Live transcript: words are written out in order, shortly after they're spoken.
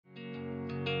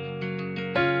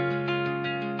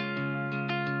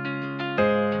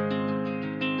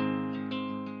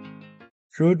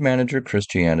Shroud Manager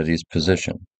Christianity's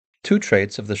position. Two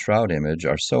traits of the shroud image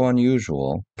are so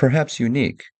unusual, perhaps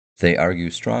unique, they argue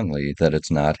strongly that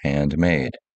it's not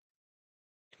handmade.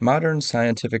 Modern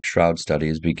scientific shroud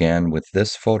studies began with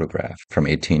this photograph from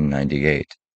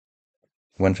 1898,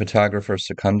 when photographer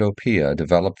Secondo Pia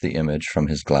developed the image from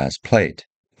his glass plate.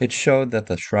 It showed that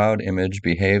the shroud image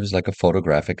behaves like a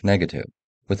photographic negative,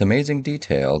 with amazing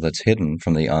detail that's hidden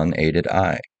from the unaided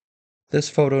eye. This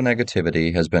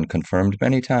photonegativity has been confirmed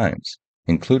many times,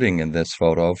 including in this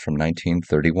photo from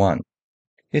 1931.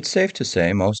 It's safe to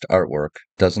say most artwork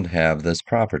doesn't have this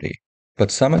property, but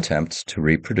some attempts to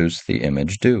reproduce the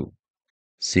image do.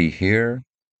 See here,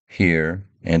 here,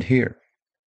 and here.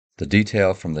 The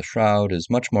detail from the shroud is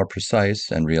much more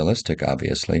precise and realistic,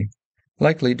 obviously,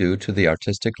 likely due to the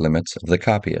artistic limits of the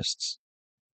copyists.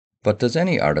 But does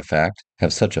any artifact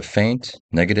have such a faint,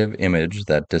 negative image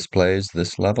that displays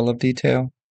this level of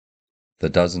detail? The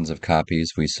dozens of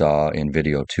copies we saw in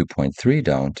video 2.3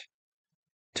 don't.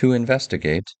 To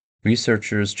investigate,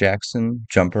 researchers Jackson,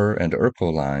 Jumper, and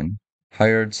Ercoline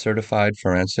hired certified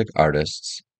forensic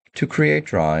artists to create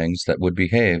drawings that would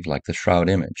behave like the shroud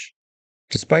image.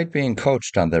 Despite being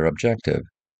coached on their objective,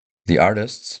 the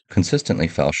artists consistently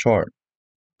fell short.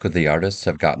 Could the artists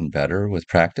have gotten better with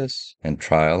practice and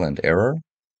trial and error?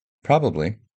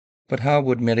 Probably. But how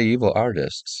would medieval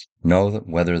artists know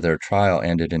whether their trial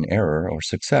ended in error or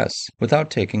success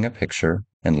without taking a picture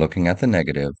and looking at the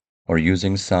negative or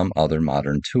using some other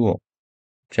modern tool?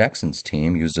 Jackson's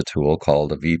team used a tool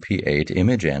called a VP8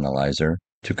 image analyzer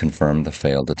to confirm the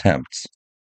failed attempts.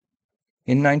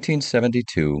 In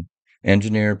 1972,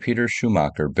 engineer Peter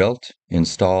Schumacher built,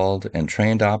 installed, and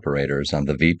trained operators on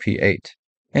the VP8,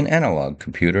 an analog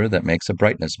computer that makes a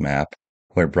brightness map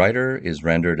where brighter is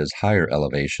rendered as higher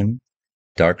elevation,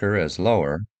 darker as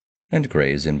lower, and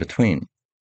grays in between.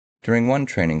 During one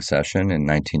training session in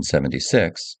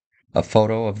 1976, a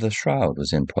photo of the shroud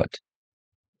was input.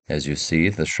 As you see,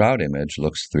 the shroud image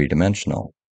looks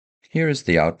three-dimensional. Here is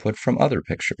the output from other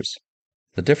pictures.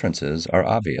 The differences are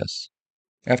obvious.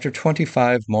 After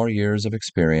 25 more years of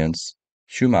experience,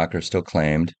 Schumacher still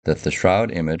claimed that the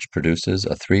shroud image produces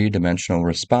a three-dimensional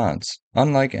response,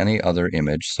 unlike any other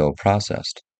image so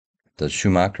processed. Does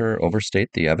Schumacher overstate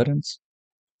the evidence?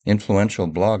 Influential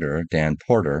blogger Dan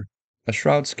Porter, a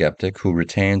shroud skeptic who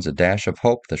retains a dash of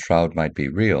hope the shroud might be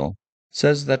real,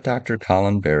 says that Dr.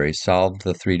 Colin Berry solved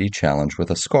the 3D challenge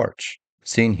with a scorch,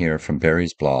 seen here from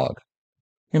Berry's blog.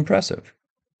 Impressive.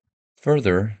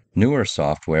 Further, newer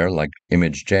software like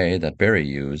ImageJ that Berry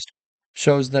used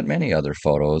shows that many other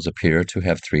photos appear to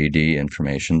have 3D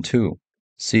information too.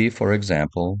 See, for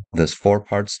example, this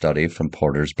 4-part study from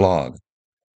Porter's blog.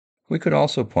 We could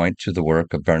also point to the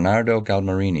work of Bernardo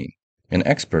Galmarini, an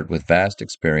expert with vast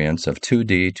experience of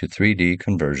 2D to 3D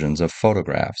conversions of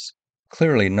photographs.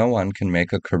 Clearly, no one can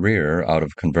make a career out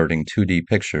of converting 2D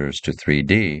pictures to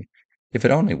 3D if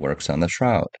it only works on the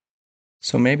shroud.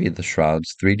 So maybe the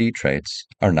shroud's 3D traits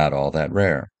are not all that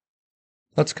rare.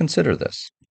 Let's consider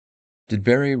this. Did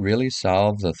Berry really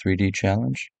solve the 3D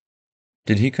challenge?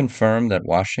 Did he confirm that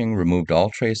washing removed all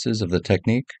traces of the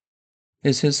technique?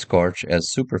 Is his scorch as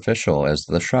superficial as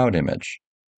the shroud image?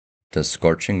 Does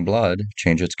scorching blood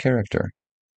change its character?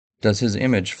 Does his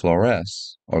image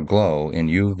fluoresce or glow in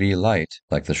UV light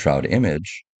like the shroud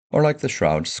image or like the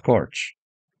shroud scorch?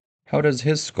 How does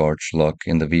his scorch look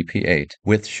in the VP8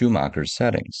 with Schumacher's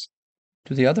settings?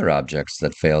 Do the other objects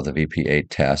that fail the VP8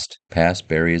 test pass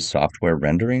Berry's software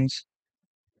renderings?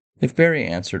 If Berry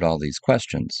answered all these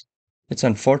questions, it's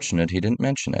unfortunate he didn't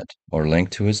mention it or link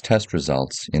to his test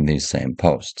results in these same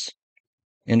posts.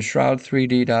 In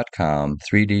Shroud3D.com,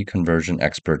 3D conversion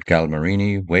expert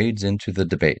Galmarini wades into the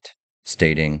debate,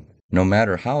 stating, no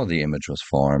matter how the image was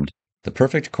formed, the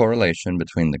perfect correlation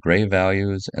between the gray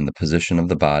values and the position of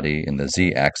the body in the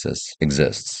z-axis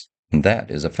exists, and that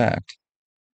is a fact.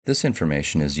 This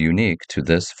information is unique to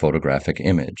this photographic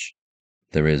image.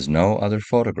 There is no other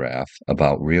photograph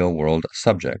about real-world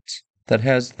subjects that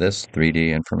has this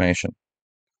 3D information.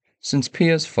 Since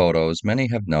Pia's photos, many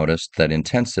have noticed that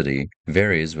intensity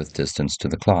varies with distance to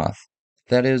the cloth.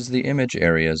 That is, the image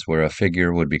areas where a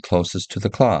figure would be closest to the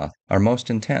cloth are most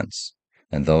intense,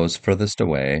 and those furthest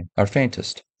away are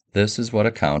faintest. This is what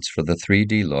accounts for the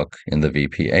 3D look in the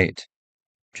VP8.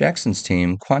 Jackson's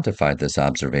team quantified this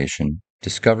observation,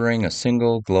 discovering a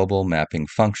single global mapping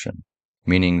function,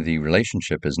 meaning the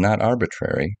relationship is not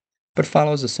arbitrary, but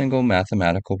follows a single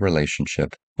mathematical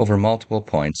relationship over multiple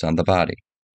points on the body.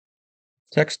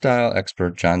 Textile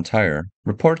expert John Tyre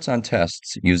reports on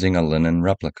tests using a linen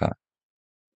replica.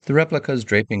 The replica's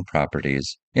draping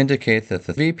properties indicate that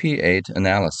the VP8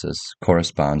 analysis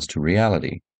corresponds to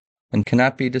reality and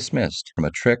cannot be dismissed from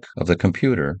a trick of the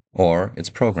computer or its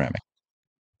programming.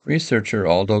 Researcher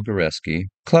Aldo Goreski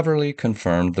cleverly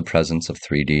confirmed the presence of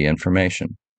 3D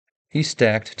information. He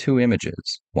stacked two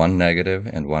images, one negative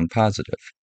and one positive,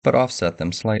 but offset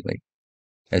them slightly.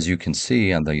 As you can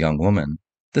see on the young woman,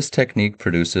 this technique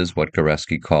produces what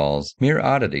Goreski calls mere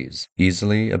oddities,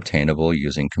 easily obtainable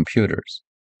using computers,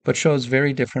 but shows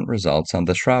very different results on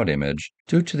the shroud image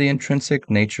due to the intrinsic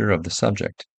nature of the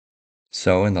subject.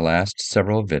 So in the last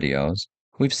several videos,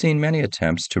 we've seen many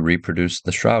attempts to reproduce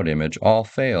the shroud image all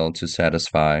fail to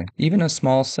satisfy even a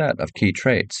small set of key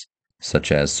traits,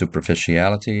 such as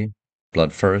superficiality,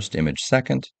 blood first, image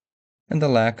second, and the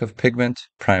lack of pigment,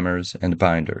 primers, and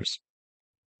binders.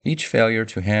 Each failure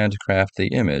to handcraft the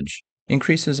image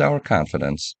increases our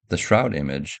confidence the shroud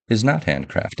image is not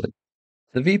handcrafted.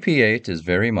 The VP8 is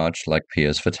very much like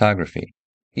Pia's photography.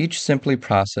 Each simply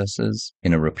processes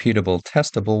in a repeatable,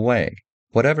 testable way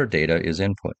whatever data is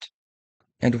input.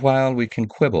 And while we can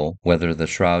quibble whether the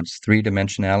shroud's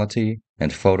three-dimensionality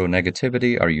and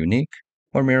photonegativity are unique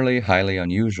or merely highly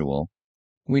unusual,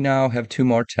 we now have two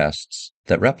more tests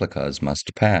that replicas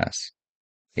must pass: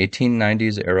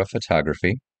 1890s era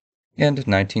photography and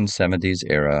 1970s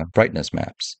era brightness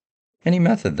maps. Any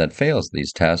method that fails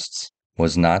these tests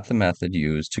was not the method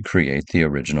used to create the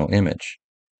original image.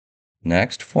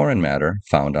 Next, foreign matter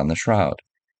found on the shroud.